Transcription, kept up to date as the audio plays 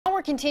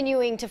we're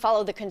continuing to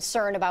follow the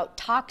concern about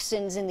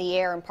toxins in the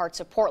air in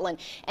parts of Portland,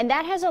 and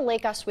that has a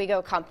Lake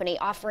Oswego company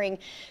offering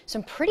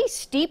some pretty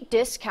steep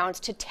discounts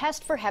to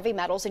test for heavy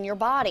metals in your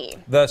body.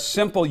 The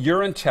simple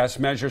urine test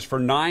measures for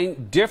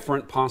 9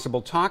 different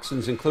possible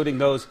toxins, including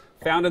those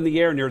found in the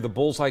air near the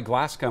Bullseye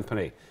Glass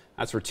Company.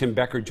 That's where Tim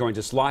Becker joins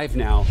us live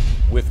now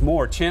with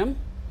more. Tim?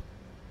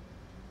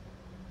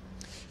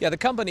 Yeah, the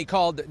company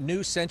called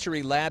New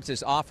Century Labs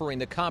is offering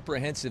the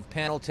comprehensive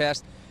panel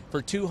test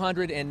for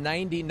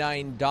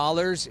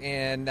 $299,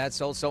 and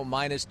that's also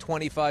minus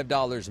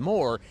 $25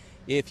 more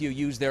if you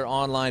use their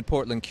online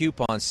Portland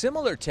coupon.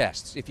 Similar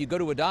tests, if you go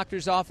to a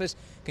doctor's office,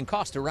 can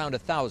cost around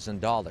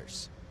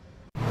 $1,000.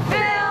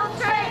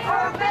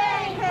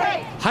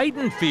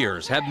 Heightened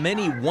fears have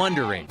many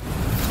wondering,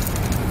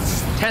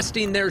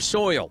 testing their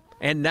soil,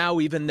 and now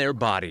even their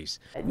bodies.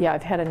 Yeah,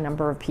 I've had a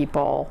number of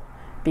people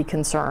be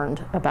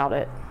concerned about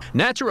it.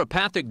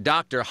 Naturopathic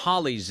Dr.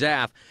 Holly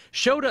Zaff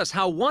showed us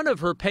how one of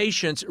her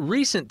patients'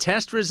 recent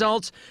test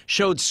results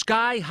showed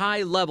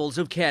sky-high levels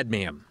of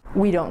cadmium.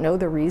 We don't know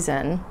the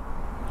reason.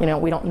 We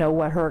don't know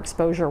what her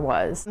exposure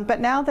was.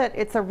 But now that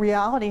it's a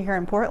reality here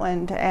in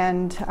Portland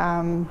and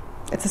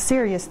it's a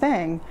serious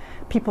thing,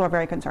 people are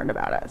very concerned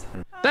about it.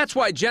 That's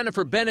why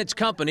Jennifer Bennett's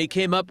company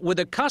came up with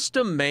a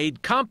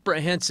custom-made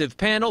comprehensive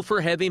panel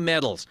for heavy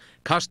metals.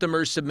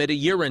 Customers submit a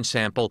urine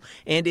sample,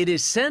 and it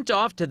is sent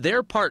off to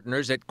their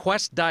partners at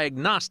Quest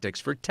Diagnostics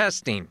for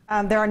testing.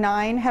 There are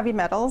 9 heavy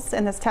metals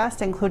in this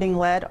test, including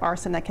lead,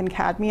 arsenic, and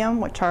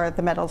cadmium, which are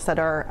the metals that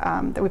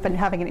that we've been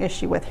having an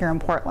issue with here in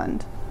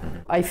Portland.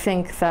 I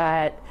think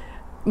that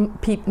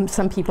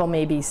some people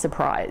may be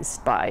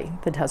surprised by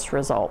the test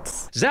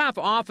results. Zaff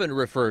often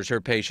refers her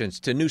patients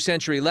to New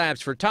Century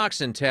Labs for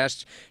toxin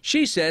tests,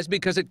 she says,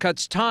 because it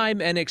cuts time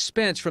and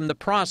expense from the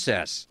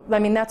process. I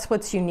mean, that's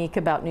what's unique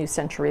about New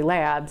Century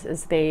Labs,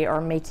 is they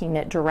are making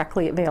it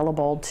directly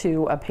available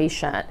to a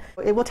patient.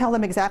 It will tell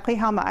them exactly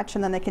how much,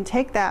 and then they can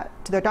take that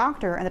to their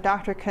doctor, and the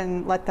doctor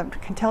can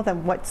tell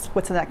them what's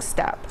the next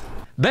step.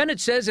 Bennett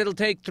says it'll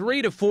take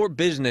 3 to 4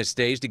 business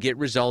days to get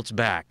results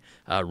back,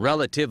 a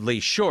relatively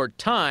short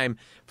time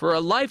for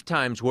a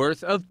lifetime's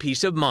worth of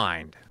peace of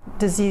mind.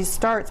 Disease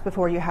starts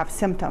before you have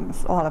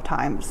symptoms a lot of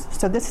times,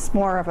 so this is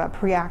more of a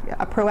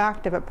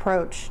proactive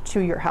approach to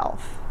your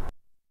health.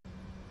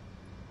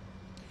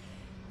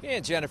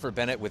 And Jennifer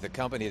Bennett with the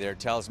company there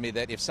tells me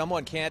that if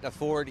someone can't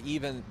afford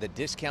even the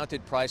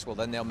discounted price, well,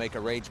 then they'll make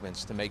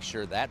arrangements to make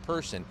sure that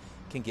person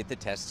can get the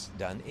tests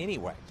done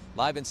anyway.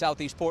 Live in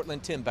Southeast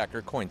Portland, Tim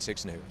Becker, KOIN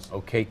 6 News.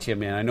 Okay, Tim,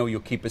 man, I know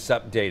you'll keep us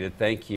updated. Thank you.